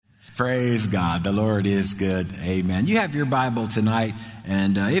Praise God. The Lord is good. Amen. You have your Bible tonight,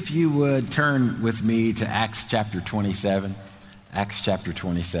 and if you would turn with me to Acts chapter 27. Acts chapter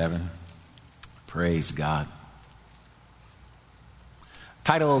 27. Praise God.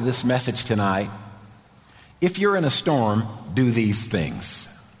 Title of this message tonight, If You're in a Storm, Do These Things.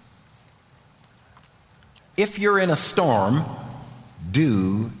 If you're in a storm,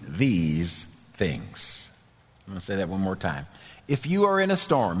 do these things. I'm going to say that one more time. If you are in a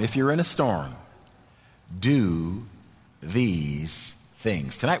storm, if you're in a storm, do these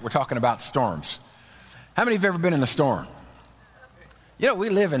things. Tonight we're talking about storms. How many of you have ever been in a storm? You know, we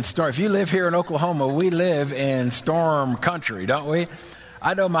live in storm. If you live here in Oklahoma, we live in storm country, don't we?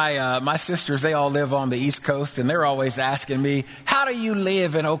 I know my sisters, they all live on the East Coast, and they're always asking me, how do you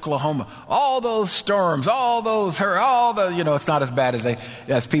live in Oklahoma? All those storms, all the, it's not as bad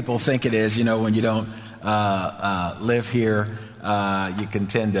as people think it is, when you don't live here. You can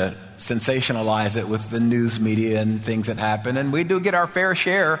tend to sensationalize it with the news media and things that happen. And we do get our fair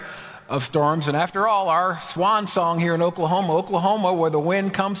share of storms. And after all, our swan song here in Oklahoma, where the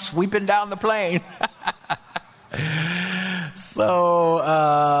wind comes sweeping down the plain.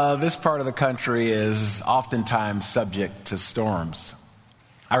 So this part of the country is oftentimes subject to storms.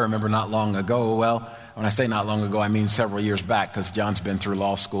 I remember not long ago, when I say not long ago, I mean several years back, because John's been through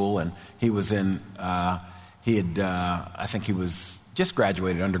law school, and he was I think he was just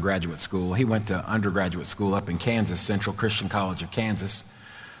graduated undergraduate school. He went to undergraduate school up in Kansas, Central Christian College of Kansas.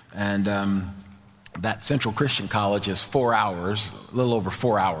 And that Central Christian College is 4 hours, a little over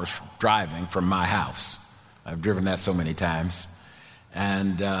 4 hours driving from my house. I've driven that so many times.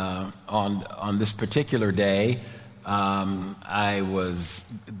 And on this particular day,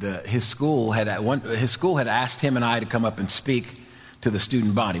 his school had asked him and I to come up and speak to the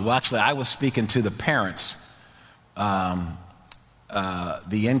student body. Well, actually, I was speaking to the parents, the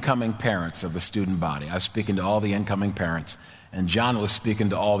incoming parents of the student body. I was speaking to all the incoming parents, and John was speaking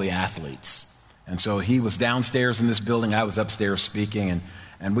to all the athletes. And so he was downstairs in this building, I was upstairs speaking,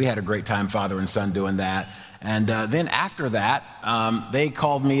 and we had a great time, father and son, doing that. And then after that, they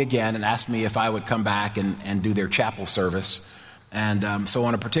called me again and asked me if I would come back and do their chapel service. And so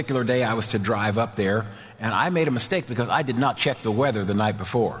on a particular day, I was to drive up there, and I made a mistake because I did not check the weather the night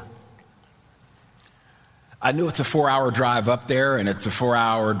before. I knew it's a 4-hour drive up there, and it's a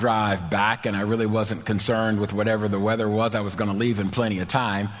 4-hour drive back, and I really wasn't concerned with whatever the weather was. I was going to leave in plenty of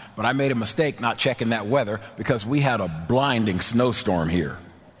time, but I made a mistake not checking that weather because we had a blinding snowstorm here.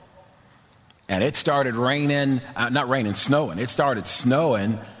 And it started snowing. It started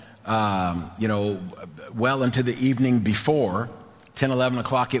snowing, well into the evening before. 10, 11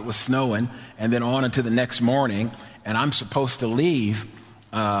 o'clock it was snowing, and then on into the next morning. And I'm supposed to leave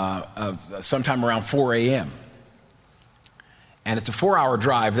sometime around 4 a.m. And it's a 4-hour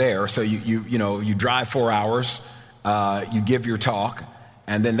drive there, so you drive 4 hours, you give your talk,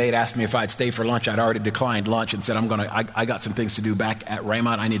 and then they'd asked me if I'd stay for lunch. I'd already declined lunch and said, I got some things to do back at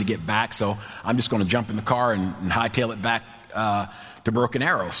Raymont. I need to get back, so I'm just going to jump in the car and hightail it back to Broken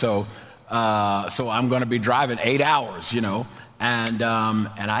Arrow. So I'm going to be driving 8 hours, and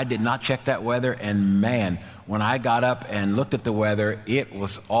I did not check that weather. And man, when I got up and looked at the weather, it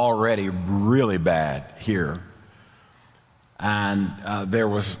was already really bad here. And I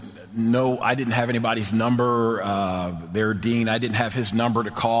didn't have anybody's number, their dean. I didn't have his number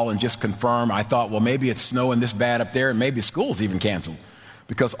to call and just confirm. I thought, well, maybe it's snowing this bad up there, and maybe school's even canceled,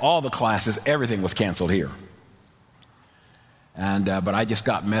 because all the classes, everything was canceled here. And but I just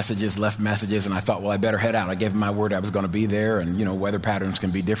got left messages, and I thought, well, I better head out. I gave him my word I was going to be there, and weather patterns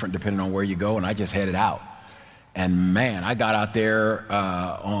can be different depending on where you go, and I just headed out. And man, I got out there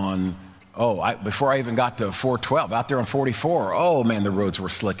before I even got to 412, out there on 44, oh man, the roads were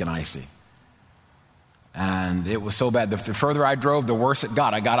slick and icy. And it was so bad. The further I drove, the worse it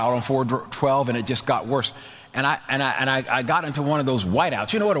got. I got out on 412, and it just got worse. And I got into one of those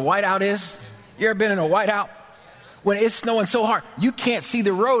whiteouts. You know what a whiteout is? You ever been in a whiteout? When it's snowing so hard, you can't see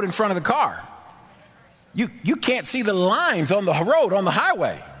the road in front of the car. You can't see the lines on the road, on the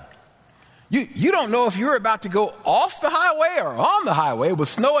highway. You don't know if you're about to go off the highway or on the highway. It was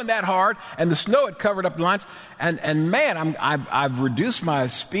snowing that hard, and the snow had covered up the lines. And man, I've reduced my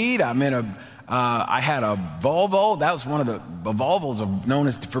speed. I had a Volvo. That was one of the Volvos are known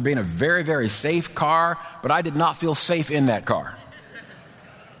for being a very, very safe car, but I did not feel safe in that car.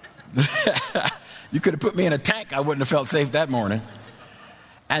 You could have put me in a tank. I wouldn't have felt safe that morning.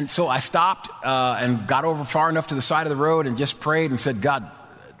 And so I stopped and got over far enough to the side of the road and just prayed and said, God,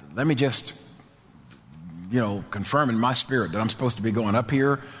 let me just, confirm in my spirit that I'm supposed to be going up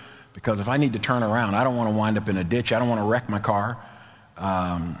here, because if I need to turn around, I don't want to wind up in a ditch. I don't want to wreck my car.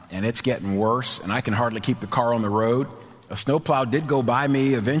 and it's getting worse, and I can hardly keep the car on the road. A snowplow did go by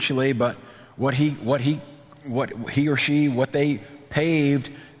me eventually, but what they paved,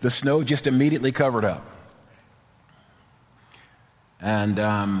 the snow just immediately covered up. And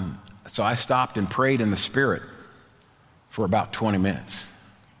so I stopped and prayed in the Spirit for about 20 minutes.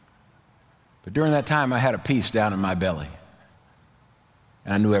 But during that time, I had a peace down in my belly.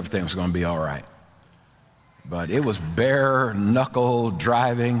 And I knew everything was going to be all right. But it was bare knuckle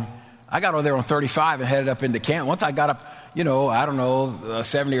driving. I got over there on 35 and headed up into Kansas. Once I got up,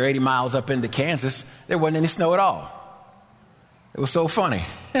 70 or 80 miles up into Kansas, there wasn't any snow at all. It was so funny.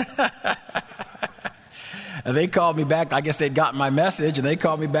 And they called me back. I guess they'd gotten my message, and they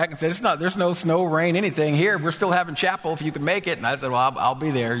called me back and said, there's no snow, rain, anything here. We're still having chapel if you can make it. And I said, well, I'll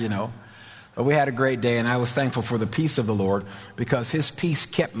be there, But we had a great day, and I was thankful for the peace of the Lord because his peace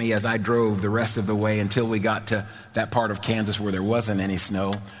kept me as I drove the rest of the way until we got to that part of Kansas where there wasn't any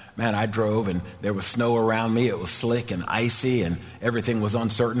snow. Man, I drove, and there was snow around me. It was slick and icy, and everything was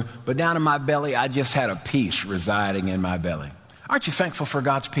uncertain. But down in my belly, I just had a peace residing in my belly. Aren't you thankful for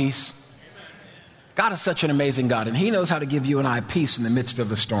God's peace? God is such an amazing God, and he knows how to give you and I peace in the midst of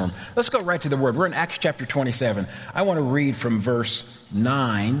the storm. Let's go right to the Word. We're in Acts chapter 27. I want to read from verse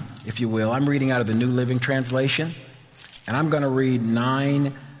 9, if you will. I'm reading out of the New Living Translation, and I'm going to read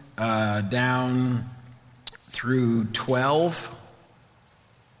 9 down through 12,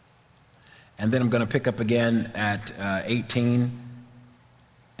 and then I'm going to pick up again at 18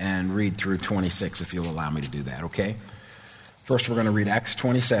 and read through 26, if you'll allow me to do that, okay? First, we're going to read Acts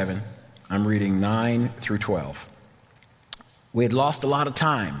 27. I'm reading 9 through 12. We had lost a lot of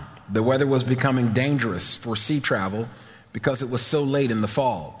time. The weather was becoming dangerous for sea travel because it was so late in the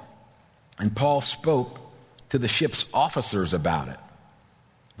fall. And Paul spoke to the ship's officers about it.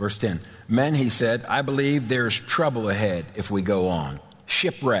 Verse 10, men, he said, I believe there's trouble ahead if we go on.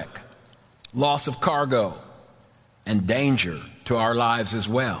 Shipwreck, loss of cargo, and danger to our lives as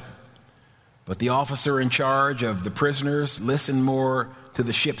well. But the officer in charge of the prisoners listened more to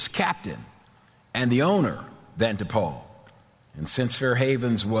the ship's captain and the owner than to Paul. And since Fair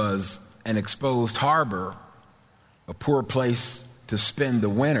Havens was an exposed harbor, a poor place to spend the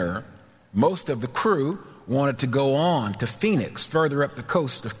winter, most of the crew wanted to go on to Phoenix, further up the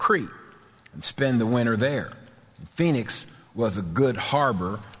coast of Crete, and spend the winter there. And Phoenix was a good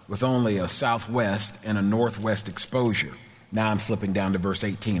harbor with only a southwest and a northwest exposure. Now I'm slipping down to verse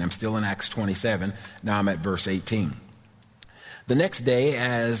 18. I'm still in Acts 27. Now I'm at verse 18. The next day,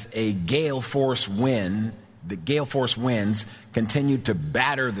 as the gale force winds continued to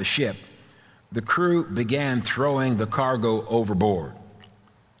batter the ship, the crew began throwing the cargo overboard.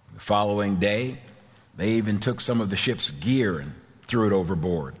 The following day, they even took some of the ship's gear and threw it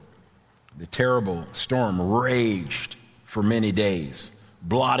overboard. The terrible storm raged for many days,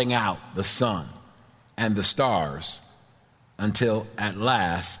 blotting out the sun and the stars until at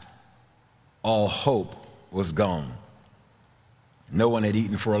last all hope was gone. No one had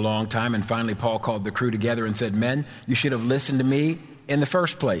eaten for a long time, and finally Paul called the crew together and said, men, you should have listened to me in the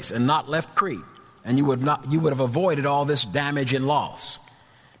first place and not left Crete, and you would have avoided all this damage and loss.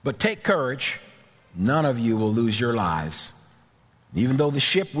 But take courage, none of you will lose your lives, even though the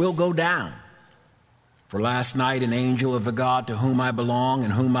ship will go down. For last night an angel of the God to whom I belong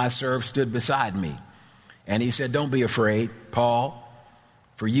and whom I serve stood beside me. And he said, don't be afraid, Paul,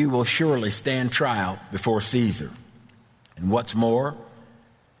 for you will surely stand trial before Caesar. And what's more,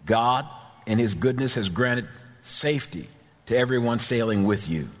 God in his goodness has granted safety to everyone sailing with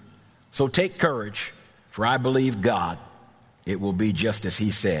you. So take courage, for I believe God, it will be just as he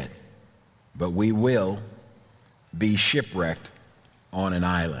said. But we will be shipwrecked on an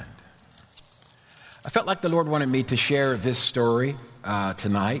island. I felt like the Lord wanted me to share this story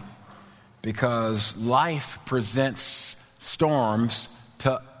tonight because life presents storms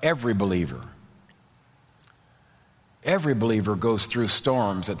to every believer. Every believer goes through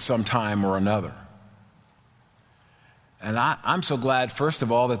storms at some time or another. And I'm so glad, first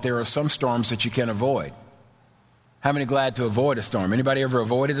of all, that there are some storms that you can avoid. How many glad to avoid a storm? Anybody ever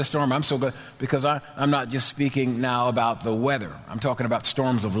avoided a storm? I'm so glad because I'm not just speaking now about the weather. I'm talking about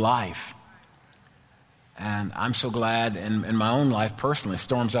storms of life. And I'm so glad in my own life personally,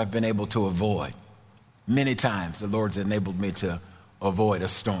 storms I've been able to avoid. Many times the Lord's enabled me to avoid a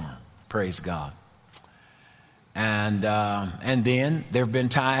storm. Praise God. And then there have been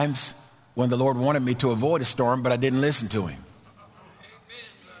times when the Lord wanted me to avoid a storm, but I didn't listen to him.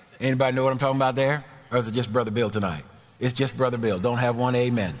 Anybody know what I'm talking about there? Or is it just Brother Bill tonight? It's just Brother Bill. Don't have one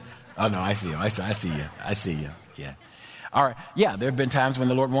amen. Oh, no, I see you. I see you. Yeah. All right. Yeah, there have been times when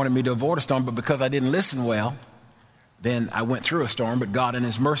the Lord wanted me to avoid a storm, but because I didn't listen well, then I went through a storm, but God in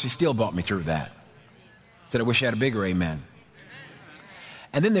his mercy still brought me through that. Said, I wish I had a bigger amen.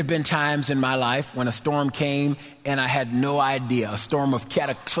 And then there have been times in my life when a storm came and I had no idea. A storm of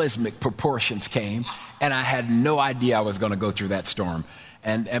cataclysmic proportions came and I had no idea I was going to go through that storm.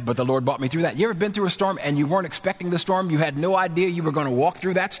 But the Lord brought me through that. You ever been through a storm and you weren't expecting the storm? You had no idea you were going to walk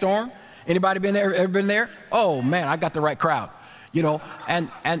through that storm? Anybody been there? Ever been there? Oh man, I got the right crowd. You know,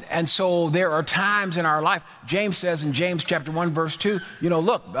 and so there are times in our life. James says in James chapter 1 verse 2, you know,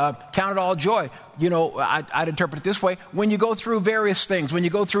 look, count it all joy. You know, I'd interpret it this way: when you go through various things, when you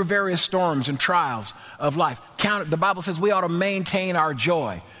go through various storms and trials of life, count it. The Bible says we ought to maintain our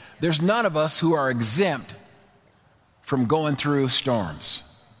joy. There's none of us who are exempt from going through storms.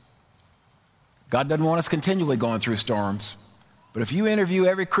 God doesn't want us continually going through storms. But if you interview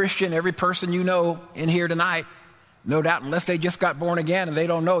every Christian, every person you know in here tonight, no doubt, unless they just got born again and they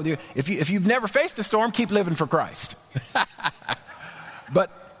don't know, if you've never faced a storm, keep living for Christ.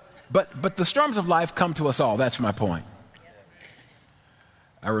 But the storms of life come to us all. That's my point.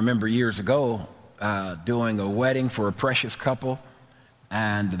 I remember years ago doing a wedding for a precious couple,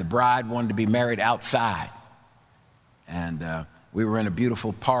 and the bride wanted to be married outside. And we were in a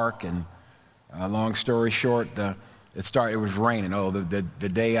beautiful park, and long story short, it was raining. Oh, the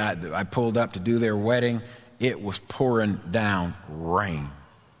day I pulled up to do their wedding, it was pouring down rain.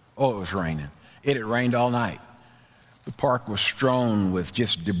 Oh, it was raining. It had rained all night. The park was strewn with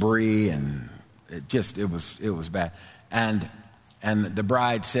just debris, and it was bad. And the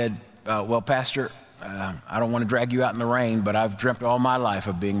bride said, well, Pastor, I don't want to drag you out in the rain, but I've dreamt all my life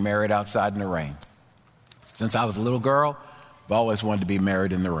of being married outside in the rain. Since I was a little girl, I've always wanted to be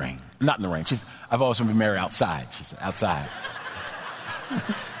married in the rain. Not in the rain. I've always wanted to be married outside. She said, outside.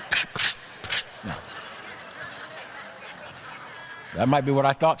 No. That might be what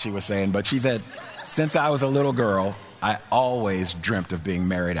I thought she was saying, but she said, since I was a little girl, I always dreamt of being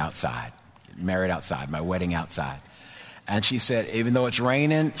married outside, my wedding outside. And she said, even though it's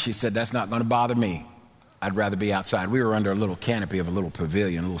raining, she said, that's not going to bother me. I'd rather be outside. We were under a little canopy of a little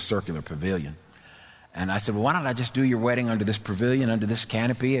pavilion, a little circular pavilion. And I said, well, why don't I just do your wedding under this pavilion, under this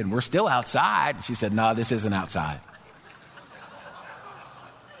canopy, and we're still outside? She said, no, this isn't outside.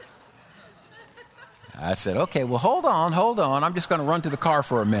 I said, okay, well, hold on. I'm just going to run to the car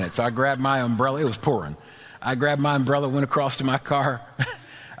for a minute. So I grabbed my umbrella. It was pouring. I grabbed my umbrella, went across to my car.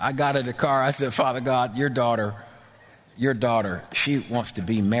 I got in the car. I said, Father God, your daughter, she wants to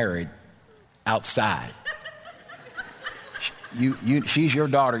be married outside. She's your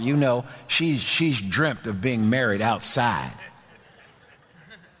daughter. You know, she's dreamt of being married outside.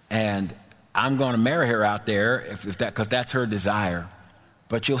 And I'm going to marry her out there because that's her desire.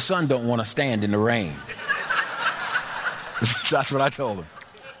 But your son don't want to stand in the rain. That's what I told him.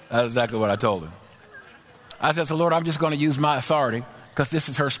 That's exactly what I told him. I said, so Lord, I'm just going to use my authority because this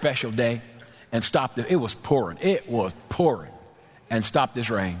is her special day and stop it. It was pouring. And stop this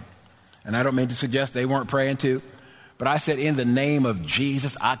rain. And I don't mean to suggest they weren't praying too. But I said, in the name of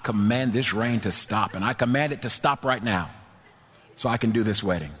Jesus, I command this rain to stop. And I command it to stop right now so I can do this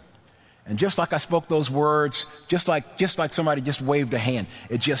wedding. And just like I spoke those words, just like somebody just waved a hand,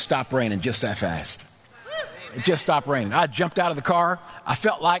 it just stopped raining just that fast. It just stopped raining. I jumped out of the car. I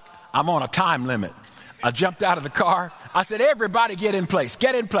felt like I'm on a time limit. I jumped out of the car. I said, everybody get in place.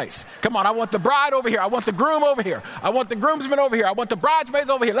 Get in place. Come on, I want the bride over here. I want the groom over here. I want the groomsmen over here. I want the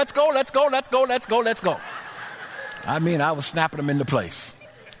bridesmaids over here. Let's go, let's go, let's go, let's go, let's go. I mean, I was snapping them into place.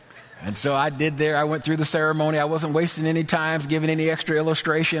 And so I did there. I went through the ceremony. I wasn't wasting any time, giving any extra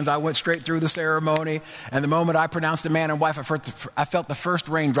illustrations. I went straight through the ceremony. And the moment I pronounced the man and wife, I felt the first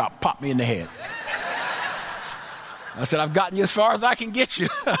raindrop pop me in the head. I said, I've gotten you as far as I can get you.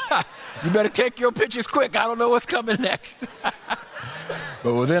 You better take your pictures quick. I don't know what's coming next.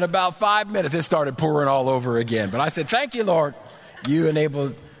 But within about 5 minutes, it started pouring all over again. But I said, thank you, Lord. You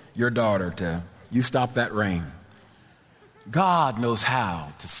enabled your daughter you stopped that rain. God knows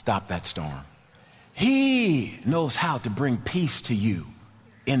how to stop that storm. He knows how to bring peace to you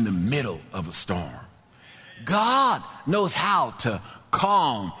in the middle of a storm. God knows how to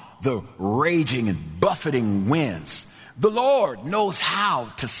calm the raging and buffeting winds. The Lord knows how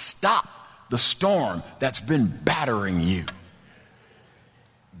to stop the storm that's been battering you.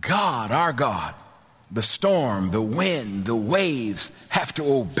 God, our God, the storm, the wind, the waves have to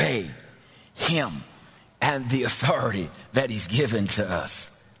obey Him and the authority that He's given to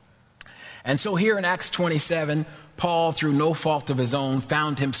us. And so here in Acts 27, Paul, through no fault of his own,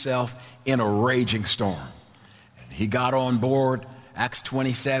 found himself in a raging storm. And he got on board, Acts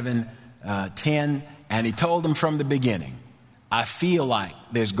 27:10, and he told them from the beginning, I feel like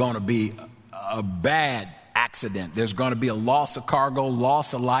there's going to be a bad accident. There's going to be a loss of cargo,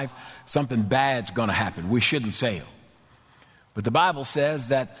 loss of life. Something bad's going to happen. We shouldn't sail. But the Bible says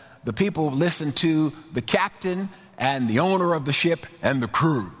that the people listened to the captain and the owner of the ship and the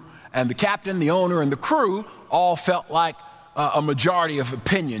crew. And the captain, the owner, and the crew all felt like a majority of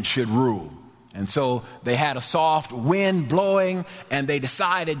opinion should rule. And so they had a soft wind blowing, and they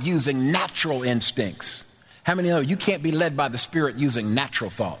decided using natural instincts. How many know you can't be led by the Spirit using natural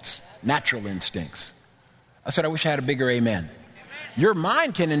thoughts, natural instincts? I said, I wish I had a bigger amen. Your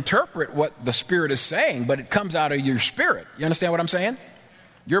mind can interpret what the Spirit is saying, but it comes out of your spirit. You understand what I'm saying?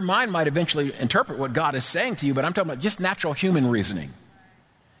 Your mind might eventually interpret what God is saying to you, but I'm talking about just natural human reasoning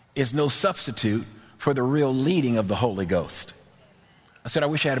is no substitute for the real leading of the Holy Ghost. I said, I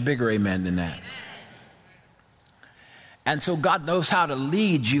wish I had a bigger amen than that. And so God knows how to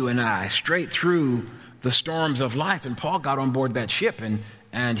lead you and I straight through the storms of life. And Paul got on board that ship,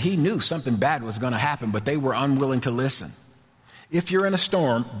 and he knew something bad was going to happen, but they were unwilling to listen. If you're in a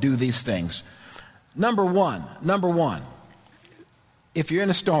storm, do these things. Number one, if you're in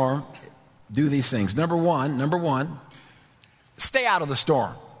a storm, do these things. Number one, stay out of the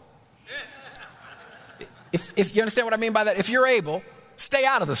storm. If you understand what I mean by that, if you're able, stay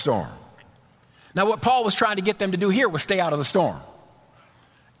out of the storm. Now, what Paul was trying to get them to do here was stay out of the storm.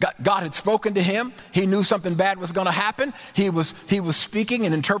 God had spoken to him. He knew something bad was going to happen. He was speaking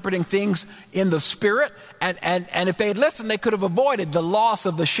and interpreting things in the Spirit. And if they had listened, they could have avoided the loss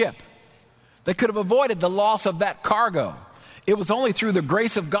of the ship. They could have avoided the loss of that cargo. It was only through the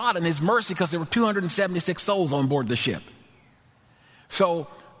grace of God and His mercy, because there were 276 souls on board the ship. So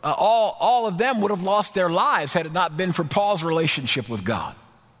all of them would have lost their lives had it not been for Paul's relationship with God.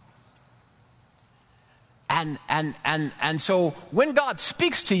 And so when God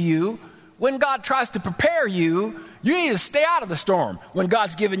speaks to you, when God tries to prepare you, you need to stay out of the storm when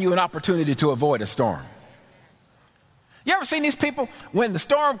God's given you an opportunity to avoid a storm. You ever seen these people when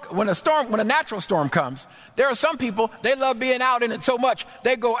a natural storm comes? There are some people, they love being out in it so much,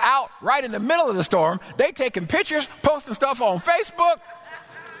 they go out right in the middle of the storm. They taking pictures, posting stuff on Facebook.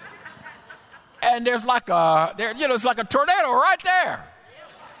 And it's like a tornado right there.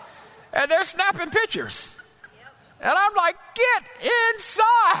 And they're snapping pictures. And I'm like, get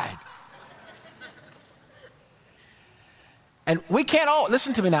inside. And we can't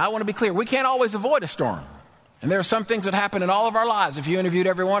listen to me now, I want to be clear. We can't always avoid a storm. And there are some things that happen in all of our lives. If you interviewed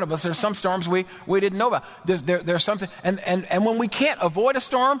every one of us, there's some storms we didn't know about. There's something, and when we can't avoid a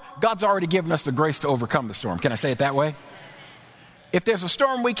storm, God's already given us the grace to overcome the storm. Can I say it that way? If there's a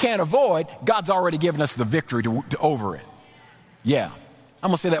storm we can't avoid, God's already given us the victory to over it. Yeah. I'm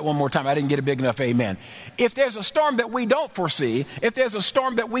going to say that one more time. I didn't get a big enough amen. If there's a storm that we don't foresee, if there's a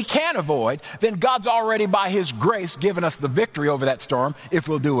storm that we can't avoid, then God's already by His grace given us the victory over that storm if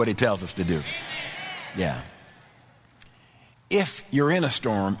we'll do what He tells us to do. Yeah. If you're in a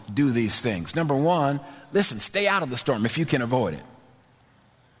storm, do these things. Number one, listen, stay out of the storm if you can avoid it.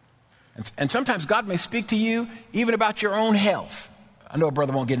 And sometimes God may speak to you even about your own health. I know a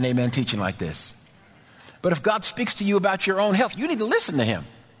brother won't get an amen teaching like this. But if God speaks to you about your own health, you need to listen to Him.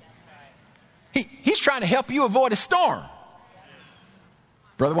 He's trying to help you avoid a storm.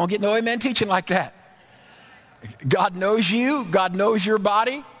 Brother won't get no amen teaching like that. God knows you. God knows your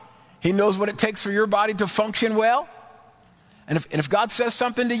body. He knows what it takes for your body to function well. And if God says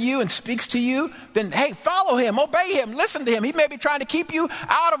something to you and speaks to you, then, hey, follow Him, obey Him, listen to Him. He may be trying to keep you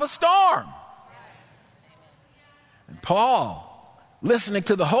out of a storm. And Paul, listening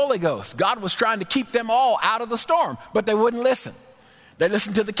to the Holy Ghost, God was trying to keep them all out of the storm, but they wouldn't listen. They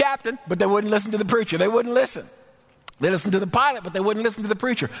listened to the captain, but they wouldn't listen to the preacher. They wouldn't listen. They listened to the pilot, but they wouldn't listen to the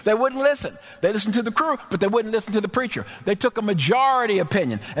preacher. They wouldn't listen. They listened to the crew, but they wouldn't listen to the preacher. They took a majority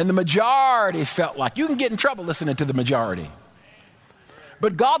opinion, and the majority felt like you can get in trouble listening to the majority.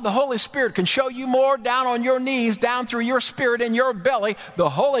 But God, the Holy Spirit, can show you more down on your knees, down through your spirit in your belly.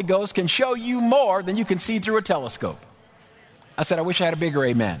 The Holy Ghost can show you more than you can see through a telescope. I said, I wish I had a bigger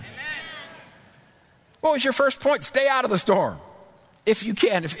amen. What was your first point? Stay out of the storm. If you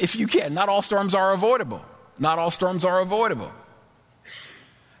can, if you can. Not all storms are avoidable. Not all storms are avoidable.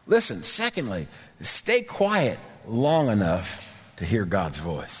 Listen, secondly, stay quiet long enough to hear God's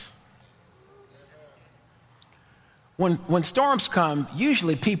voice. When storms come,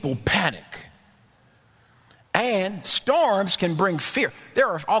 usually people panic. And storms can bring fear.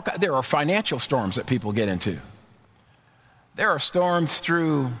 There are financial storms that people get into. There are storms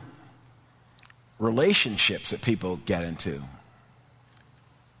through relationships that people get into.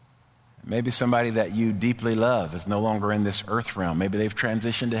 Maybe somebody that you deeply love is no longer in this earth realm. Maybe they've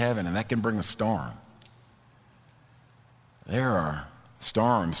transitioned to heaven, and that can bring a storm. There are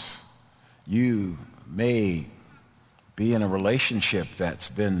storms You may be in a relationship that's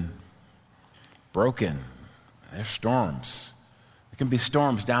been broken. There's storms. There can be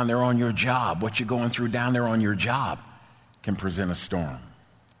storms down there on your job. What you're going through down there on your job can present a storm.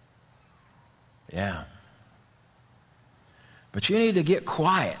 Yeah. But you need to get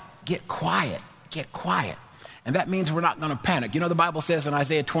quiet. Get quiet. Get quiet. And that means we're not going to panic. You know, the Bible says in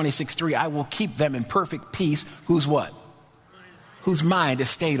Isaiah 26:3, I will keep them in perfect peace. Whose what? Whose mind is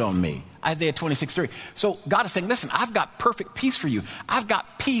stayed on me. Isaiah 26:3. So God is saying, listen, I've got perfect peace for you. I've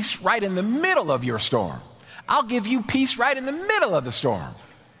got peace right in the middle of your storm. I'll give you peace right in the middle of the storm.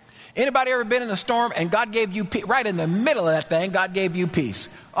 Anybody ever been in a storm and God gave you peace? Right in the middle of that thing, God gave you peace.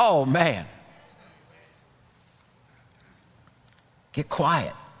 Oh, man. Get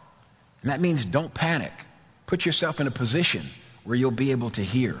quiet. And that means don't panic. Put yourself in a position where you'll be able to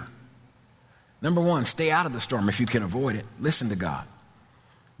hear. Number one, stay out of the storm if you can avoid it. Listen to God.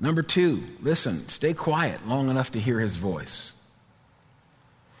 Number two, listen, stay quiet long enough to hear his voice.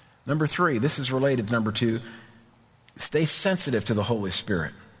 Number three, this is related to number two, stay sensitive to the Holy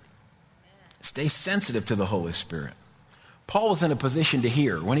Spirit. Stay sensitive to the Holy Spirit. Paul was in a position to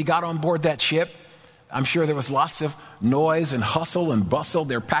hear. When he got on board that ship, I'm sure there was lots of noise and hustle and bustle.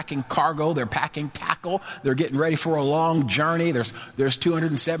 They're packing cargo. They're packing tackle. They're getting ready for a long journey. There's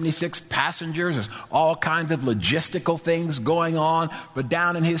 276 passengers. There's all kinds of logistical things going on. But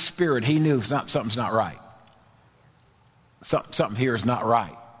down in his spirit, he knew something's not right. Something here is not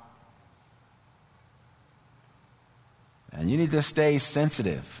right. And you need to stay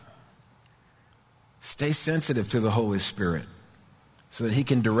sensitive. Stay sensitive to the Holy Spirit so that he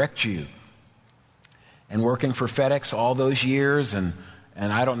can direct you. And working for FedEx all those years, and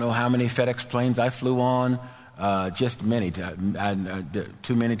I don't know how many FedEx planes I flew on, just many,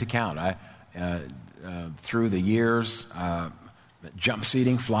 too many to count. Through the years, jump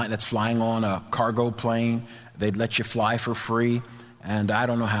seating, that's flying on a cargo plane. They'd let you fly for free, and I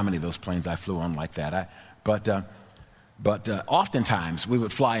don't know how many of those planes I flew on like that. But oftentimes we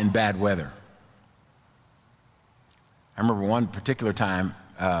would fly in bad weather. I remember one particular time,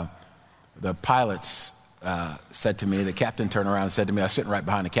 the pilots said to me, the captain turned around and said to me, I was sitting right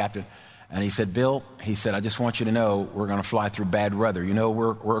behind the captain, and he said, Bill, he said, I just want you to know we're going to fly through bad weather. You know,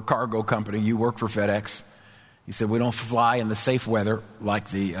 we're a cargo company. You work for FedEx. He said, we don't fly in the safe weather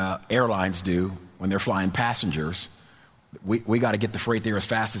like the airlines do when they're flying passengers. We got to get the freight there as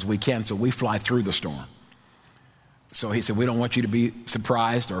fast as we can, so we fly through the storm. So he said, we don't want you to be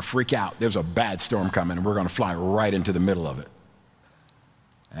surprised or freak out. There's a bad storm coming, and we're going to fly right into the middle of it.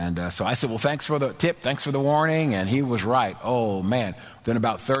 And so I said, well, thanks for the tip. Thanks for the warning. And he was right. Oh, man. Within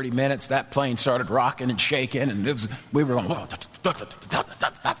about 30 minutes, that plane started rocking and shaking. And we were going, whoa. But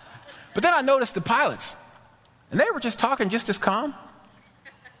then I noticed the pilots. And they were just talking just as calm.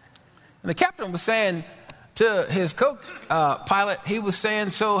 And the captain was saying to his co-pilot, he was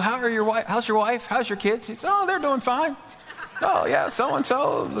saying, so how's your wife? How's your kids? He said, oh, they're doing fine. Oh, yeah,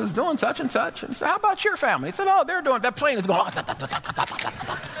 so-and-so was doing such and such. And he said, how about your family? He said, oh, they're doing, that plane is going.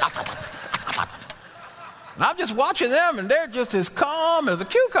 And I'm just watching them, and they're just as calm as a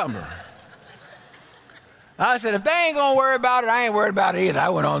cucumber. I said, if they ain't going to worry about it, I ain't worried about it either. I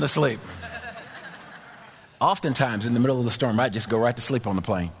went on to sleep. Oftentimes, in the middle of the storm, I'd just go right to sleep on the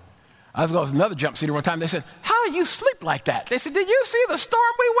plane. I was going with another jump seater one time. They said, how do you sleep like that? They said, did you see the storm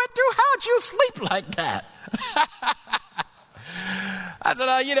we went through? How'd you sleep like that? I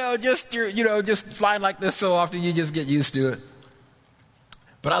said, just flying like this so often, you just get used to it.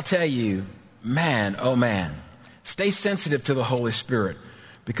 But I'll tell you, man, oh man, stay sensitive to the Holy Spirit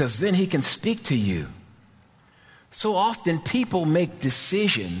because then he can speak to you. So often people make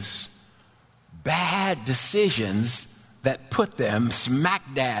decisions, bad decisions, that put them smack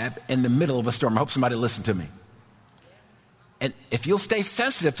dab in the middle of a storm. I hope somebody listened to me. And if you'll stay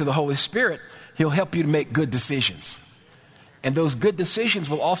sensitive to the Holy Spirit, he'll help you to make good decisions. And those good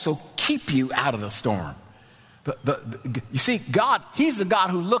decisions will also keep you out of the storm. You see, God, he's the God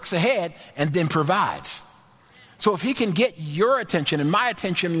who looks ahead and then provides. So if he can get your attention and my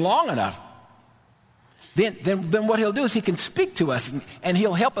attention long enough, then what he'll do is he can speak to us and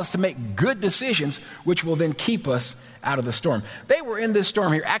he'll help us to make good decisions, which will then keep us out of the storm. They were in this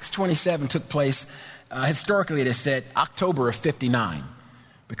storm here. Acts 27 took place, historically it is said, October of 59,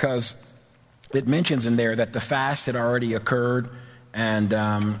 because it mentions in there that the fast had already occurred, and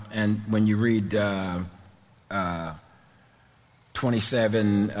when you read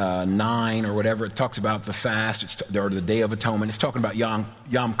 27:9 or whatever, it talks about the fast, or the Day of Atonement. It's talking about Yom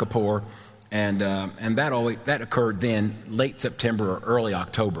Kippur, and that occurred then late September or early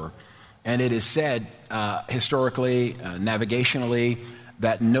October. And it is said historically, navigationally,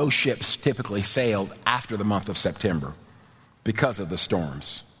 that no ships typically sailed after the month of September because of the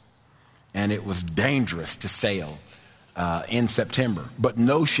storms. And it was dangerous to sail in September. But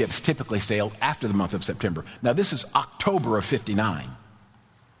no ships typically sailed after the month of September. Now, this is October of 59.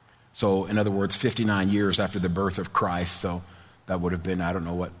 So, in other words, 59 years after the birth of Christ. So that would have been, I don't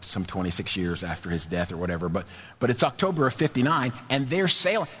know what, some 26 years after his death or whatever. But it's October of 59, and they're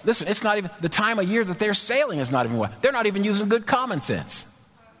sailing. Listen, it's not even, the time of year that they're sailing is not even what. They're not even using good common sense,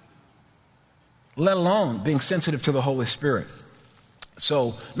 let alone being sensitive to the Holy Spirit.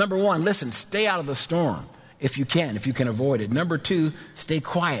 So, number one, listen, stay out of the storm if you can avoid it. Number two, stay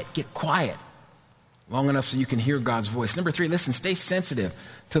quiet. Get quiet long enough so you can hear God's voice. Number three, listen, stay sensitive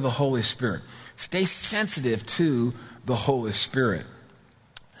to the Holy Spirit. Stay sensitive to the Holy Spirit.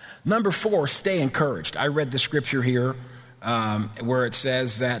 Number four, stay encouraged. I read the scripture here where it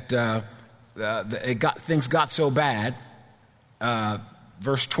says that things got so bad.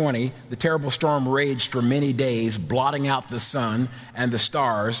 Verse 20, the terrible storm raged for many days, blotting out the sun and the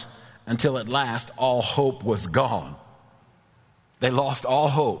stars until at last all hope was gone. They lost all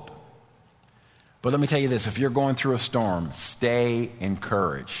hope. But let me tell you this, if you're going through a storm, stay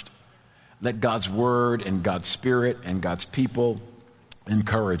encouraged. Let God's word and God's spirit and God's people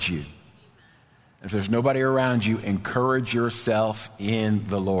encourage you. If there's nobody around you, encourage yourself in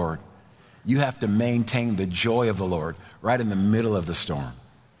the Lord. You have to maintain the joy of the Lord right in the middle of the storm.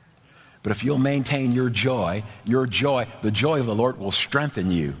 But if you'll maintain your joy, the joy of the Lord will strengthen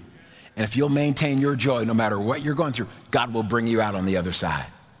you. And if you'll maintain your joy, no matter what you're going through, God will bring you out on the other side.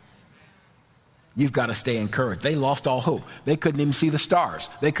 You've got to stay encouraged. They lost all hope. They couldn't even see the stars.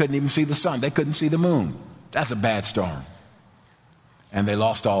 They couldn't even see the sun. They couldn't see the moon. That's a bad storm. And they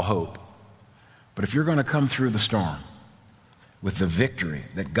lost all hope. But if you're going to come through the storm with the victory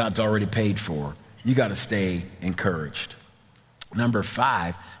that God's already paid for, you got to stay encouraged. Number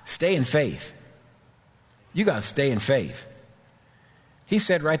five, stay in faith. You got to stay in faith. He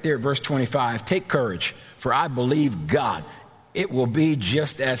said right there at verse 25, take courage, for I believe God. It will be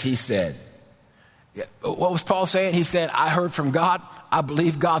just as he said. What was Paul saying? He said, I heard from God. I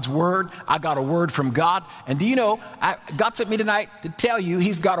believe God's word. I got a word from God. And do you know, God sent me tonight to tell you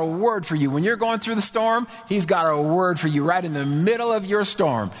he's got a word for you. When you're going through the storm, he's got a word for you right in the middle of your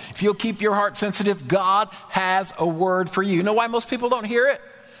storm. If you'll keep your heart sensitive, God has a word for you. You know why most people don't hear it?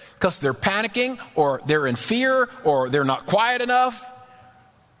 Because they're panicking, or they're in fear, or they're not quiet enough.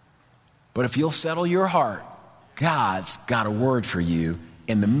 But if you'll settle your heart, God's got a word for you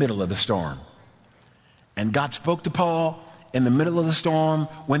in the middle of the storm. And God spoke to Paul in the middle of the storm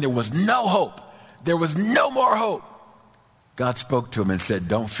when there was no hope. There was no more hope. God spoke to him and said,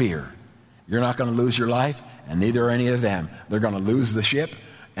 don't fear. You're not going to lose your life, and neither are any of them. They're going to lose the ship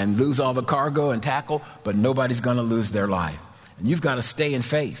and lose all the cargo and tackle, but nobody's going to lose their life. And you've got to stay in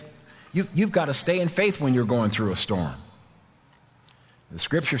faith. You've got to stay in faith when you're going through a storm. The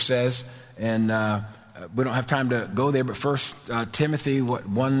scripture says, and we don't have time to go there, but 1 Timothy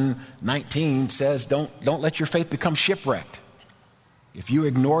 1:19 says, don't let your faith become shipwrecked. If you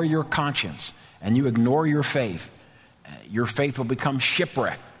ignore your conscience and you ignore your faith will become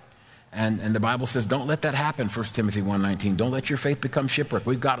shipwrecked. And the Bible says, don't let that happen, 1 Timothy 1:19. Don't let your faith become shipwrecked.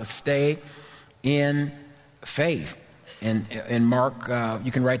 We've got to stay in faith. And in Mark,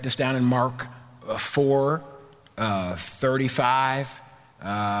 you can write this down in Mark 4:35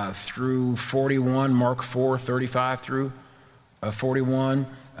 through 41, Mark 4:35 through 41.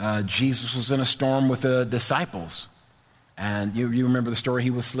 Jesus was in a storm with the disciples. And you remember the story, he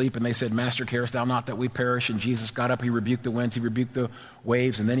was asleep, and they said, Master, carest thou not that we perish? And Jesus got up, he rebuked the winds, he rebuked the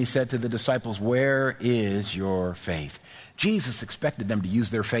waves, and then he said to the disciples, where is your faith? Jesus expected them to use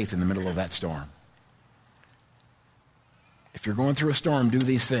their faith in the middle of that storm. If you're going through a storm, do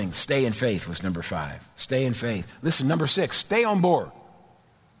these things. Stay in faith was number 5. Stay in faith. Listen, number 6, stay on board.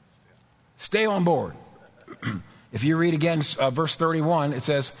 Stay on board. If you read again verse 31, it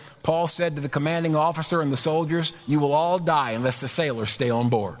says, Paul said to the commanding officer and the soldiers, you will all die unless the sailors stay on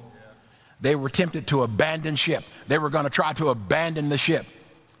board. They were tempted to abandon ship. They were going to try to abandon the ship.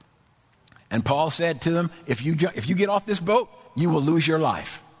 And Paul said to them, if you get off this boat, you will lose your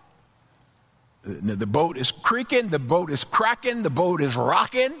life. The boat is creaking, the boat is cracking, the boat is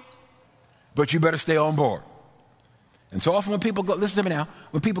rocking, but you better stay on board. And so often when people go, listen to me now,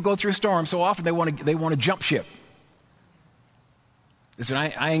 when people go through a storm, so often they want to jump ship. Listen,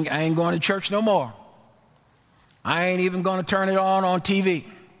 I ain't going to church no more. I ain't even going to turn it on TV.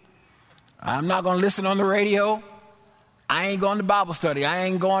 I'm not going to listen on the radio. I ain't going to Bible study. I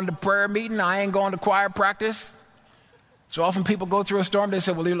ain't going to prayer meeting. I ain't going to choir practice. So often people go through a storm, they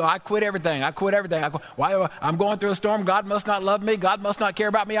say, well, I quit everything. Why? I'm going through a storm. God must not love me. God must not care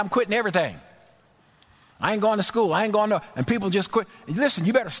about me. I'm quitting everything. I ain't going to school. And people just quit. Listen,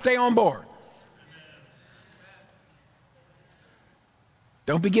 you better stay on board.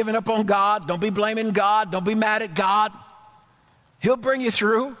 Don't be giving up on God. Don't be blaming God. Don't be mad at God. He'll bring you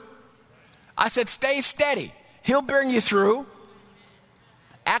through. I said, stay steady. He'll bring you through.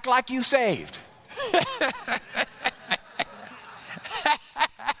 Act like you saved.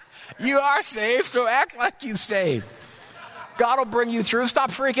 You are saved, so act like you saved. God will bring you through.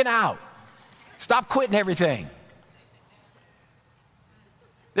 Stop freaking out. Stop quitting everything.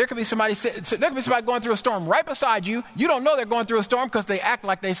 There could be somebody going through a storm right beside you. You don't know they're going through a storm because they act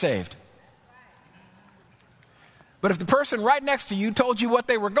like they saved. But if the person right next to you told you what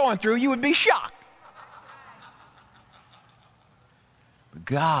they were going through, you would be shocked. But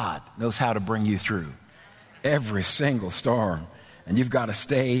God knows how to bring you through every single storm. And you've got to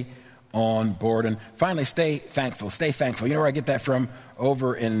stay on board. And finally, stay thankful. Stay thankful. You know where I get that from?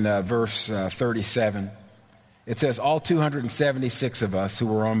 Over in verse 37. It says, all 276 of us who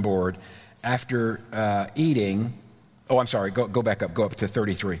were on board after eating. Oh, I'm sorry. Go back up. Go up to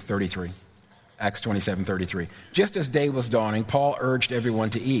 33. Acts 27:33. Just as day was dawning, Paul urged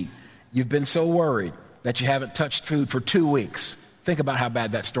everyone to eat. You've been so worried that you haven't touched food for 2 weeks. Think about how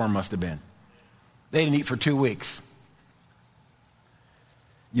bad that storm must have been. They didn't eat for 2 weeks.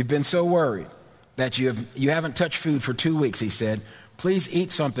 You've been so worried that you haven't touched food for 2 weeks, he said. Please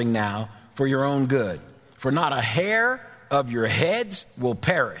eat something now for your own good. For not a hair of your heads will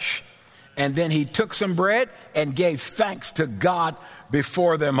perish. And then he took some bread and gave thanks to God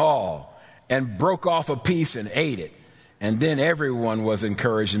before them all and broke off a piece and ate it. And then everyone was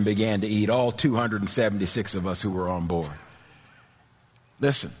encouraged and began to eat, all 276 of us who were on board.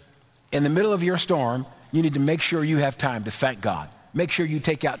 Listen, in the middle of your storm, you need to make sure you have time to thank God. Make sure you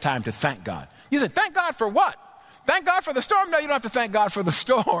take out time to thank God. You say, thank God for what? Thank God for the storm? No, you don't have to thank God for the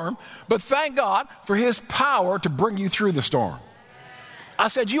storm, but thank God for his power to bring you through the storm. I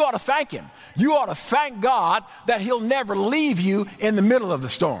said, you ought to thank him. You ought to thank God that he'll never leave you in the middle of the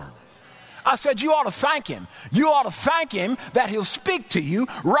storm. I said, you ought to thank him. You ought to thank him that he'll speak to you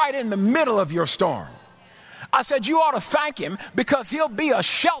right in the middle of your storm. I said, you ought to thank him because he'll be a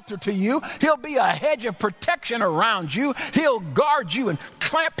shelter to you. He'll be a hedge of protection around you. He'll guard you and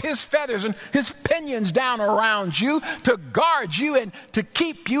clamp his feathers and his pinions down around you to guard you and to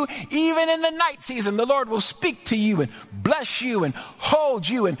keep you. Even in the night season, the Lord will speak to you and bless you and hold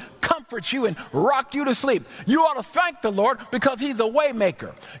you and comfort you and rock you to sleep. You ought to thank the Lord because he's a way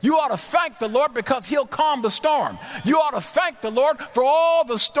maker. You ought to thank the Lord because he'll calm the storm. You ought to thank the Lord for all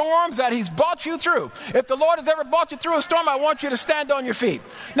the storms that he's brought you through. If the Lord has ever brought you through a storm, I want you to stand on your feet.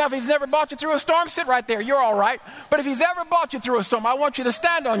 Now, if he's never brought you through a storm, sit right there. You're all right. But if he's ever brought you through a storm, I want you to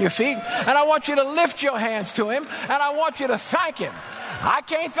stand on your feet, and I want you to lift your hands to him, and I want you to thank him. I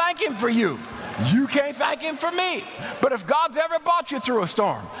can't thank him for you. You can't thank him for me. But if God's ever brought you through a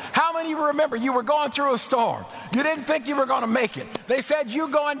storm, how many of you remember you were going through a storm? You didn't think you were going to make it. They said you're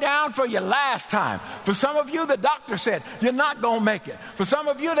going down for your last time. For some of you, the doctor said you're not going to make it. For some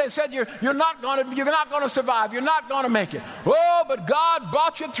of you, they said you're not going to survive. You're not going to make it. Oh, but God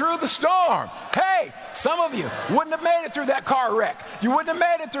brought you through the storm. Hey, some of you wouldn't have made it through that car wreck. You wouldn't have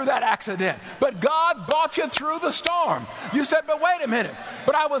made it through that accident. But God brought you through the storm. You said, but wait a minute.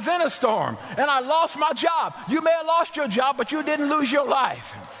 But I was in a storm and I lost my job. You may have lost your job, but you didn't lose your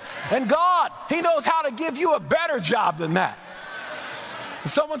life. And God, he knows how to give you a better job than that.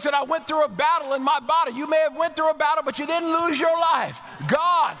 Someone said, I went through a battle in my body. You may have went through a battle, but you didn't lose your life.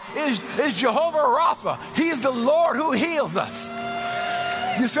 God is Jehovah Rapha. He's the Lord who heals us.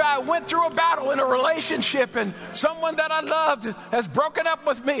 You say, I went through a battle in a relationship and someone that I loved has broken up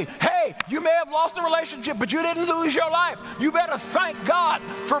with me. Hey, you may have lost a relationship, but you didn't lose your life. You better thank God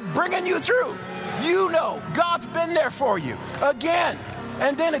for bringing you through. You know God's been there for you again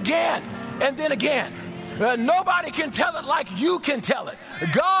and then again and then again. Nobody can tell it like you can tell it.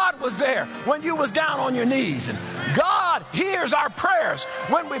 God was there when you was down on your knees. And God hears our prayers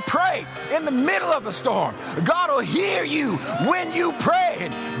when we pray in the middle of a storm. God will hear you when you pray.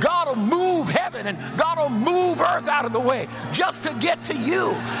 And God will move heaven and God will move earth out of the way just to get to you.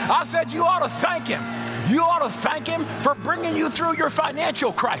 I said you ought to thank him. You ought to thank him for bringing you through your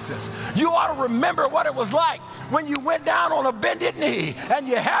financial crisis. You ought to remember what it was like when you went down on a bended knee and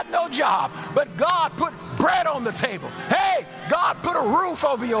you had no job, but God put bread on the table. Hey, God put a roof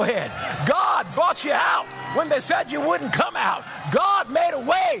over your head. God brought you out when they said you wouldn't come out. God made a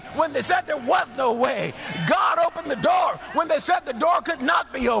way when they said there was no way. God opened the door when they said the door could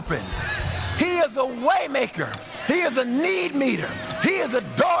not be opened. He is the way maker. He is a need meter. He is a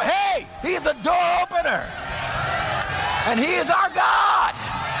door. Hey, he is a door opener. And he is our God.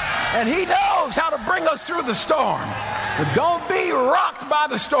 And he knows how to bring us through the storm. But don't be rocked by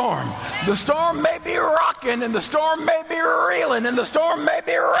the storm. The storm may be rocking, and the storm may be reeling, and the storm may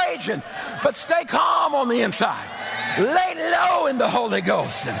be raging. But stay calm on the inside. Lay low in the Holy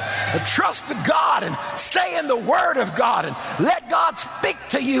Ghost and trust God and stay in the Word of God and let God speak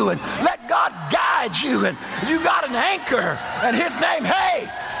to you and let God guide you. And you got an anchor, and his name,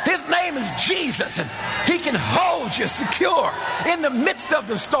 his name is Jesus, and he can hold you secure in the midst of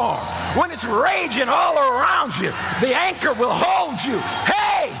the storm. When it's raging all around you, the anchor will hold you.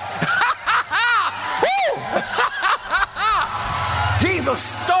 Hey! He's a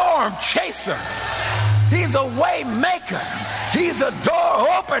storm chaser. He's a way maker. He's a door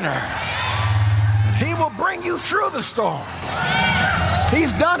opener. He will bring you through the storm.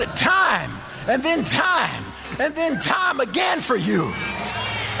 He's done it time and then time and then time again for you.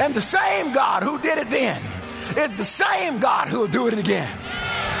 And the same God who did it then is the same God who will do it again.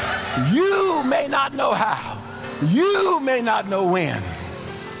 You may not know how. You may not know when.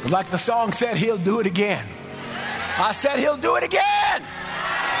 But like the song said, he'll do it again. I said he'll do it again.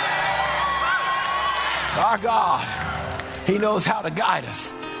 Our God, he knows how to guide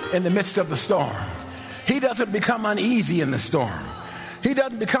us in the midst of the storm. He doesn't become uneasy in the storm. He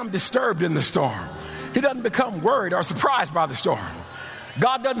doesn't become disturbed in the storm. He doesn't become worried or surprised by the storm.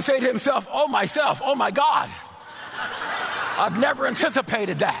 God doesn't say to himself, oh my God, I've never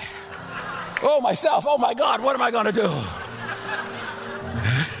anticipated that. Oh myself, oh my God, what am I going to do?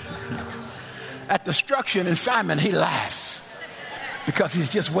 At destruction and famine, he laughs because he's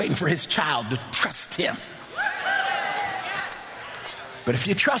just waiting for his child to trust him. But if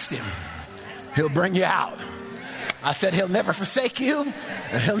you trust him, he'll bring you out. I said he'll never forsake you.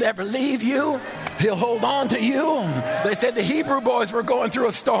 He'll never leave you. He'll hold on to you. They said the Hebrew boys were going through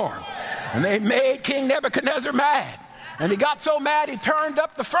a storm, and they made King Nebuchadnezzar mad. And he got so mad, he turned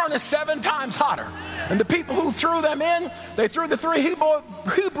up the furnace 7 times hotter. And the people who threw them in, they threw the 3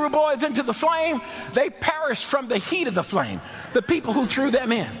 Hebrew boys into the flame. They perished from the heat of the flame, the people who threw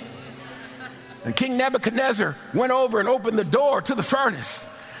them in. And King Nebuchadnezzar went over and opened the door to the furnace.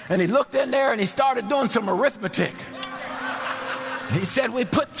 And he looked in there and he started doing some arithmetic. He said, we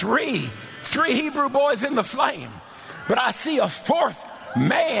put three Hebrew boys in the flame, but I see a 4th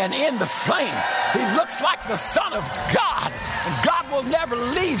man in the flame. He looks like the Son of God, and God will never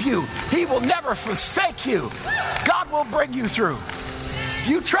leave you. He will never forsake you. God will bring you through. If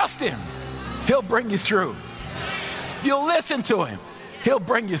you trust him, he'll bring you through. If you'll listen to him, he'll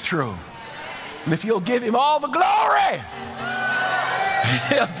bring you through. And if you'll give him all the glory,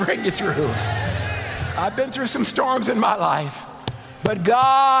 he'll bring you through. I've been through some storms in my life, but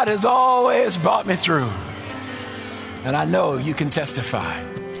God has always brought me through. And I know you can testify.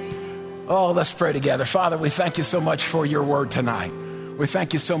 Oh, let's pray together. Father, we thank you so much for your word tonight. We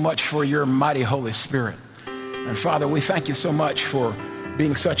thank you so much for your mighty Holy Spirit. And Father, we thank you so much for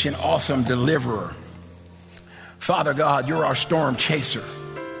being such an awesome deliverer. Father God, you're our storm chaser.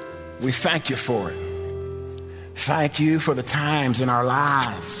 We thank you for it. Thank you for the times in our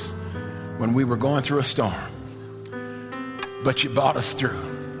lives when we were going through a storm, but you brought us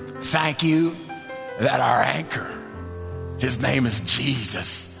through. Thank you that our anchor, his name is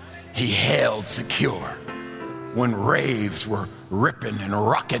Jesus, he held secure when waves were ripping and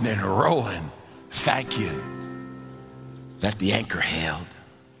rocking and rolling. Thank you that the anchor held.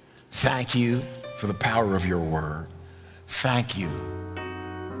 Thank you for the power of your word. Thank you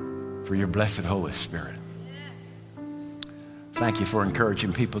for your blessed Holy Spirit. Thank you for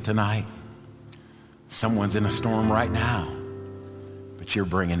encouraging people tonight. Someone's in a storm right now, but you're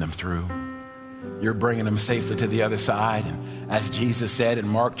bringing them through. You're bringing them safely to the other side. And as Jesus said in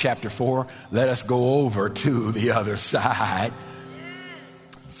Mark chapter 4, let us go over to the other side.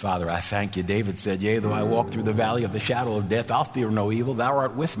 Father, I thank you. David said, yea, though I walk through the valley of the shadow of death, I'll fear no evil. Thou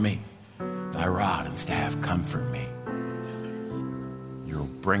art with me. Thy rod and staff comfort me. You're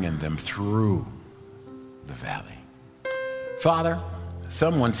bringing them through the valley. Father,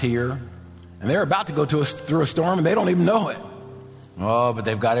 someone's here, and they're about to go through a storm, and they don't even know it. Oh, but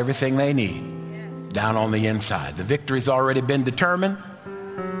they've got everything they need down on the inside. The victory's already been determined.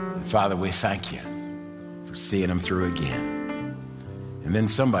 And Father, we thank you for seeing them through again. And then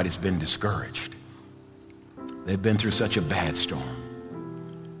somebody's been discouraged. They've been through such a bad storm.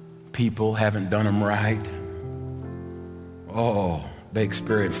 People haven't done them right. Oh, they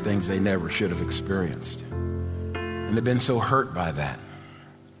experienced things they never should have experienced. And they've been so hurt by that.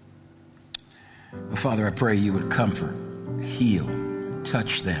 Well, Father, I pray you would comfort, heal,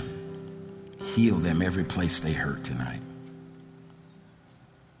 touch them. Heal them every place they hurt tonight.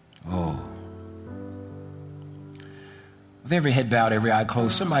 Oh. With every head bowed, every eye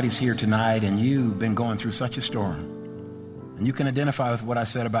closed, somebody's here tonight and you've been going through such a storm. And you can identify with what I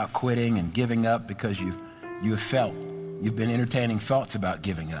said about quitting and giving up because you've been entertaining thoughts about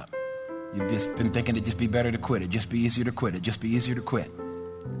giving up. You've just been thinking it'd just be better to quit. It'd just be easier to quit. It'd just be easier to quit.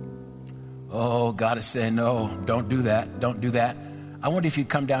 Oh, God is saying, no, don't do that. Don't do that. I wonder if you'd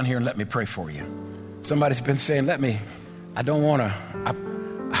come down here and let me pray for you. Somebody's been saying, I don't want to,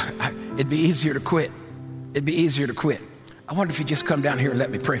 it'd be easier to quit. It'd be easier to quit. I wonder if you'd just come down here and let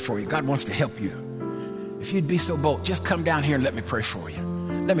me pray for you. God wants to help you. If you'd be so bold, just come down here and let me pray for you.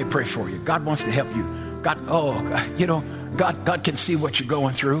 Let me pray for you. God wants to help you. God can see what you're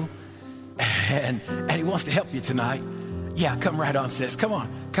going through. And he wants to help you tonight. Yeah, come right on, sis. Come on,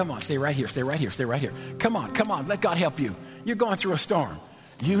 stay right here. Come on, let God help you. You're going through a storm.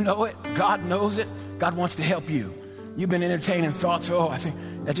 You know it. God knows it. God wants to help you. You've been entertaining thoughts. Oh, I think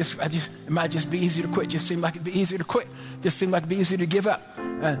it might just be easy to quit. Just seem like it'd be easier to quit. Just seem like it'd be easier to give up.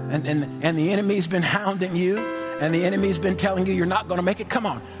 And the enemy's been hounding you. And the enemy's been telling you you're not going to make it. Come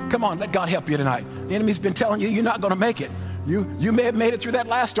on, let God help you tonight. The enemy's been telling you you're not going to make it. You may have made it through that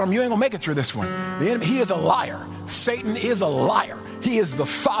last storm. You ain't going to make it through this one. The enemy, he is a liar. Satan is a liar. He is the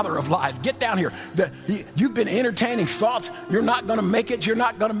father of lies. Get down here. You've been entertaining thoughts. You're not going to make it. You're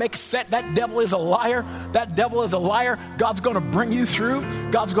not going to make it. That devil is a liar. That devil is a liar. God's going to bring you through.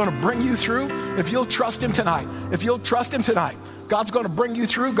 God's going to bring you through. If you'll trust him tonight. God's going to bring you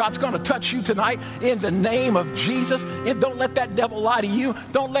through. God's going to touch you tonight in the name of Jesus. And don't let that devil lie to you.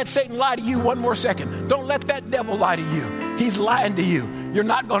 Don't let Satan lie to you one more second. Don't let that devil lie to you. He's lying to you. You're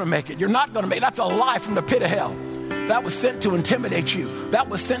not going to make it. You're not going to make it. That's a lie from the pit of hell. That was sent to intimidate you. That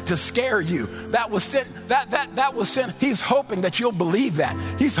was sent to scare you. That was sent. He's hoping that you'll believe that.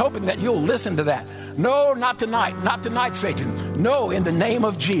 He's hoping that you'll listen to that. No, not tonight. Not tonight, Satan. No, in the name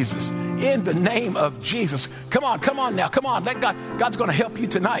of Jesus. In the name of Jesus. Come on now. Come on. Let God's going to help you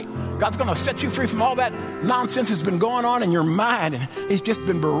tonight. God's going to set you free from all that nonsense that's been going on in your mind. And he's just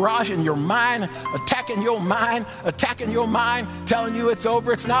been barraging your mind, attacking your mind, telling you it's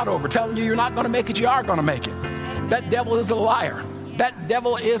over, it's not over, telling you you're not going to make it, you are going to make it. That devil is a liar. That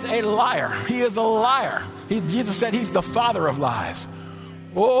devil is a liar. He is a liar. Jesus said he's the father of lies.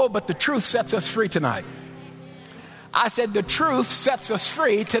 Oh, but the truth sets us free tonight. I said the truth sets us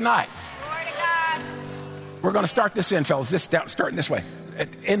free tonight. Glory to God. We're going to start this in, fellas. Starting this way.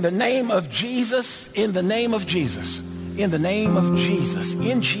 In the name of Jesus, in the name of Jesus, in the name of Jesus,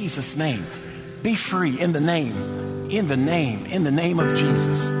 in Jesus' name, be free in the name of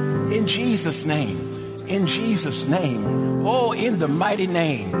Jesus, in Jesus' name. In Jesus' name. Oh, in the mighty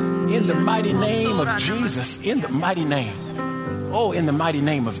name of Jesus, in the mighty name. Oh, in the mighty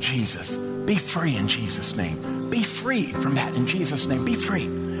name of Jesus. Be free in Jesus' name. Be free from that in Jesus' name. Be free.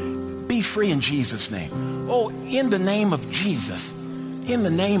 Be free in Jesus' name. Oh, in the name of Jesus. In the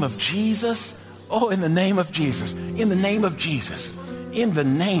name of Jesus. Oh, in the name of Jesus. In the name of Jesus. In the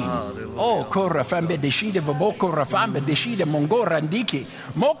name. Oh, korra fambe decide voboko rafambe decide mongora ndiki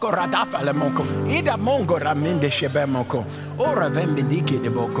moko radafa le moko ida mongora mende shebemoko ora vembe ndiki de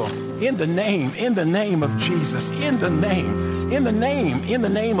boko. In the name of Jesus. In the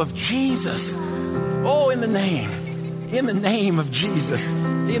name of Jesus. Oh, in the name of Jesus.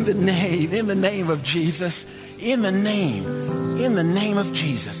 In the name of Jesus. In the name of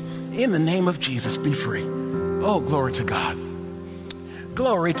Jesus. In the name of Jesus, be free. Oh, glory to God.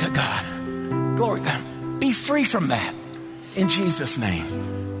 Glory to God. Glory to God. Be free from that in Jesus'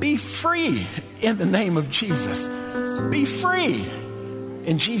 name. Be free in the name of Jesus. Be free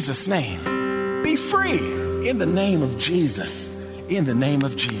in Jesus' name. Be free in the name of Jesus. In the name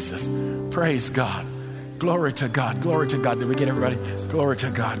of Jesus. Praise God. Glory to God. Glory to God. Did we get everybody? Glory to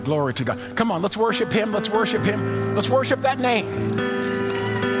God. Glory to God. Come on, let's worship him. Let's worship him. Let's worship that name.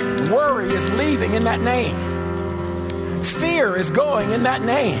 Worry is leaving in that name. Fear is going in that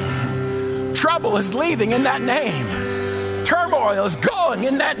name. Trouble is leaving in that name. Turmoil is going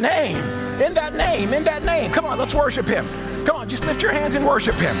in that name. In that name. In that name. Come on, let's worship him. Come on, just lift your hands and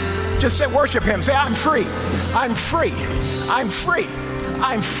worship him. Just say, worship him. Say, I'm free. I'm free. I'm free.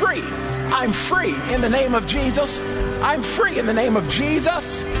 I'm free. I'm free in the name of Jesus. I'm free in the name of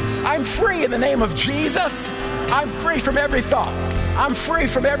Jesus. I'm free in the name of Jesus. I'm free from every thought. I'm free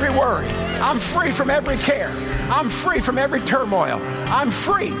from every worry. I'm free from every care. I'm free from every turmoil. I'm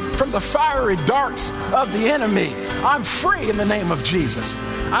free from the fiery darts of the enemy. I'm free in the name of Jesus.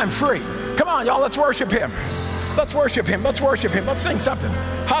 I'm free. Come on, y'all, let's worship him. Let's worship him. Let's worship him. Let's sing something.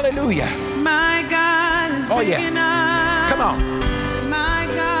 Hallelujah. My God is big enough. Come on. My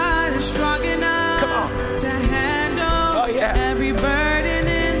God is strong enough.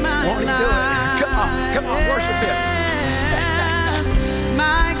 Come on, worship him.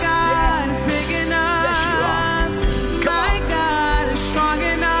 My God is big enough. Yes, you are. Come My on. God is strong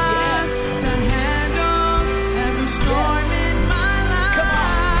enough Yes. to handle every storm in my life. Come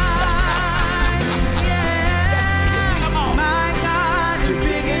on. Yeah. Come on. My God is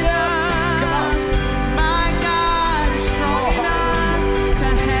big enough. Come on. My God is strong enough to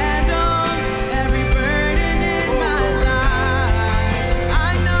handle every burden in my life.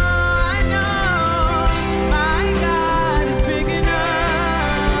 I know. My God is big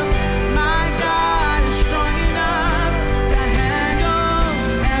enough. My God is strong enough to handle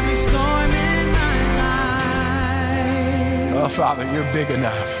every storm in my life. Oh, Father, you're big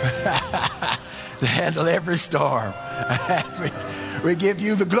enough to handle every storm. We give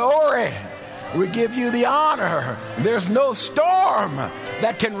you the glory. We give you the honor. There's no storm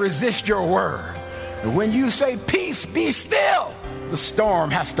that can resist your word. And when you say, peace, be still, the storm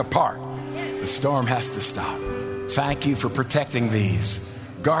has to part. The storm has to stop. Thank you for protecting these,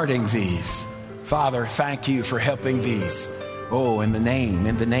 guarding these. Father, thank you for helping these. Oh, in the name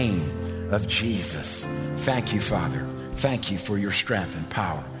of Jesus. Thank you, Father. Thank you for your strength and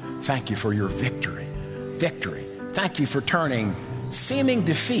power. Thank you for your victory. Thank you for turning seeming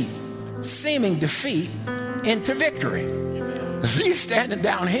defeat into victory. These standing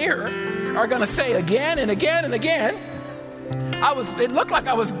down here are going to say again and again and again, it looked like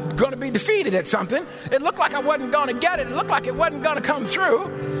I was going to be defeated at something. It looked like I wasn't going to get it. It looked like it wasn't going to come through.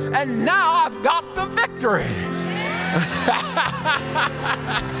 And now I've got the victory.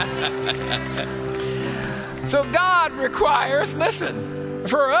 So God requires, listen,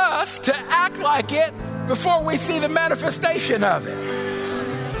 for us to act like it before we see the manifestation of it.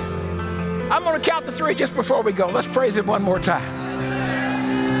 I'm going to count to 3 just before we go. Let's praise him one more time.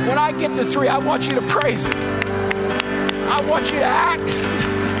 When I get to 3, I want you to praise him. I want you to act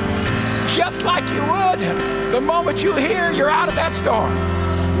just like you would the moment you hear you're out of that storm.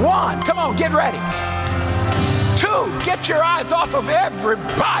 1, come on, get ready. 2, get your eyes off of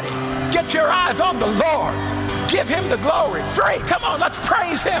everybody. Get your eyes on the Lord. Give him the glory. 3, come on, let's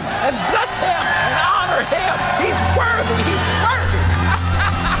praise him and bless him and honor him. He's worthy. He's worthy.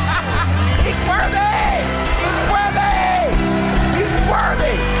 He's worthy. He's worthy. He's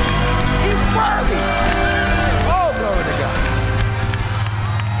worthy. He's worthy. Oh, glory to God.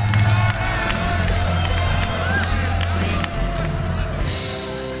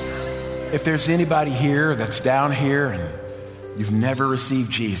 If there's anybody here that's down here and you've never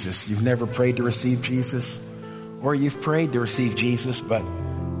received Jesus, you've never prayed to receive Jesus, or you've prayed to receive Jesus, but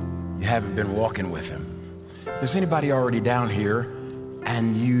you haven't been walking with him. If there's anybody already down here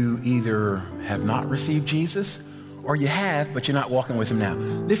and you either have not received Jesus or you have, but you're not walking with him now,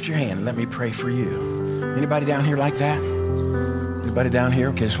 lift your hand and let me pray for you. Anybody down here like that? Anybody down here?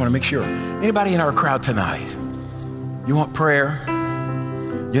 Okay, just want to make sure. Anybody in our crowd tonight? You want prayer?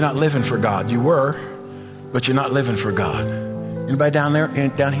 You're not living for God. You were, but you're not living for God. Anybody down there,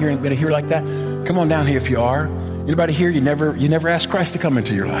 down here, anybody here like that? Come on down here if you are. Anybody here, you never asked Christ to come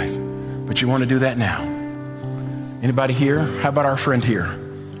into your life, but you want to do that now. Anybody here? How about our friend here?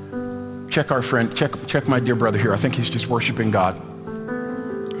 Check our friend, check my dear brother here. I think he's just worshiping God.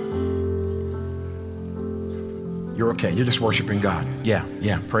 You're okay. You're just worshiping God. Yeah.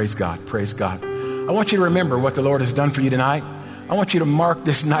 Praise God. Praise God. I want you to remember what the Lord has done for you tonight. I want you to mark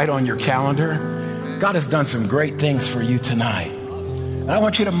this night on your calendar. God has done some great things for you tonight. And I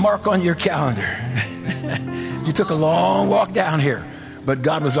want you to mark on your calendar. You took a long walk down here, but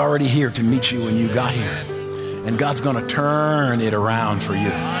God was already here to meet you when you got here. And God's going to turn it around for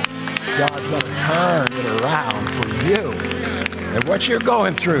you. God's going to turn it around for you. And what you're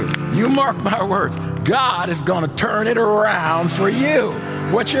going through, you mark my words, God is going to turn it around for you.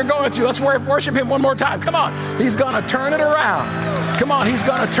 What you're going through, let's worship him one more time. Come on. He's going to turn it around. Come on. He's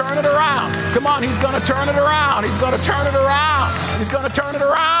going to turn it around. Come on. He's going to turn it around. He's going to turn it around. He's going to turn it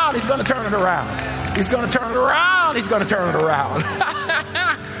around. He's going to turn it around. He's going to turn it around. He's going to turn it around.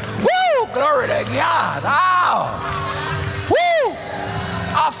 Woo! Glory to God. Oh. Woo!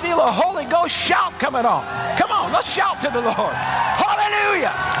 I feel a Holy Ghost shout coming on. Come on. Let's shout to the Lord.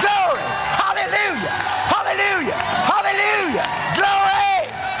 Hallelujah. Glory. Hallelujah. Hallelujah. Hallelujah.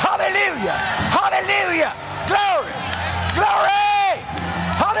 Glory. Hallelujah. Hallelujah. Glory. Glory.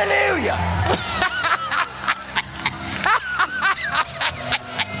 Hallelujah.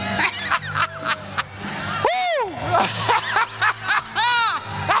 Woo.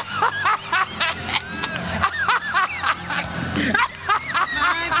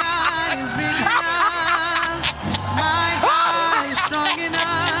 My God is big enough. My God is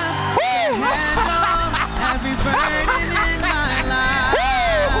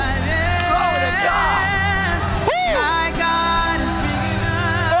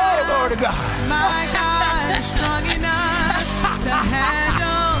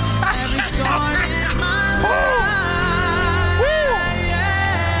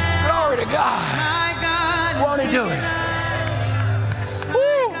do it.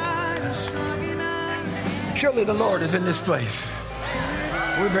 Woo. Surely the Lord is in this place.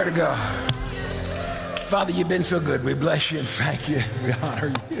 We better go. Father, you've been so good. We bless you and thank you. We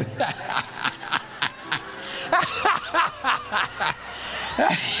honor you.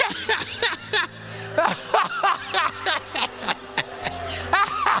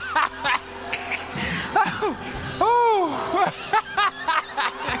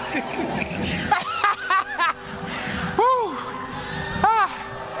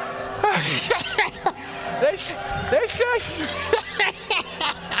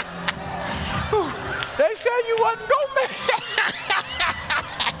 They said you wasn't going to make it.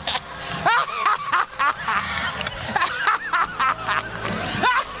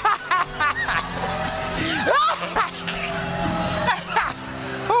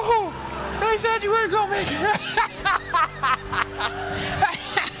 Oh, they said you weren't going to make it.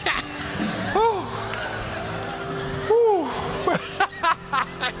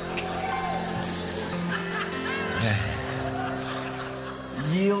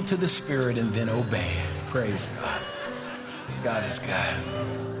 Yield to the Spirit and then obey. Praise God. God is God.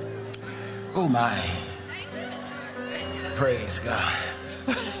 Oh my. Praise God.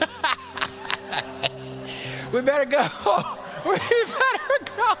 We better go. We better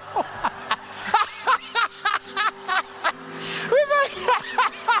go. We better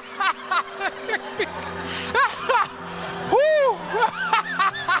go.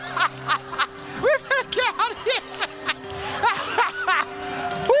 We better get out of here.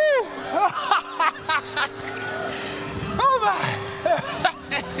 Oh my.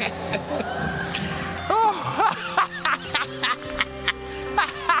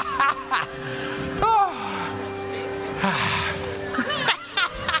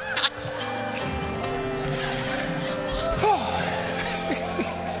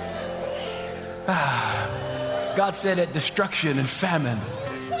 God said at destruction and famine,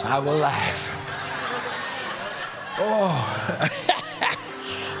 I will laugh. Oh.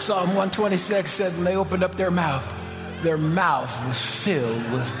 Psalm 126 said when they opened up their mouth was filled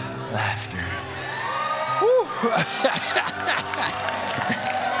with laughter.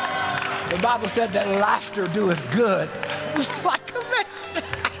 The Bible said that laughter doeth good. Like a medicine.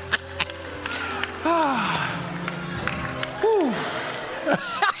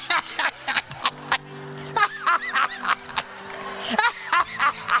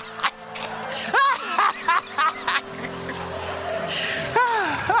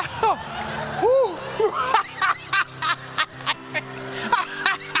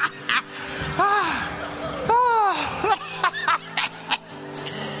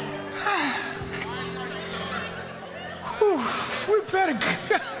 We better go.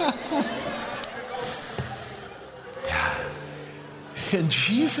 In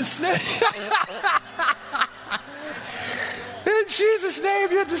Jesus' name. In Jesus'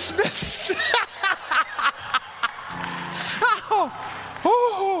 name, you're dismissed. Oh.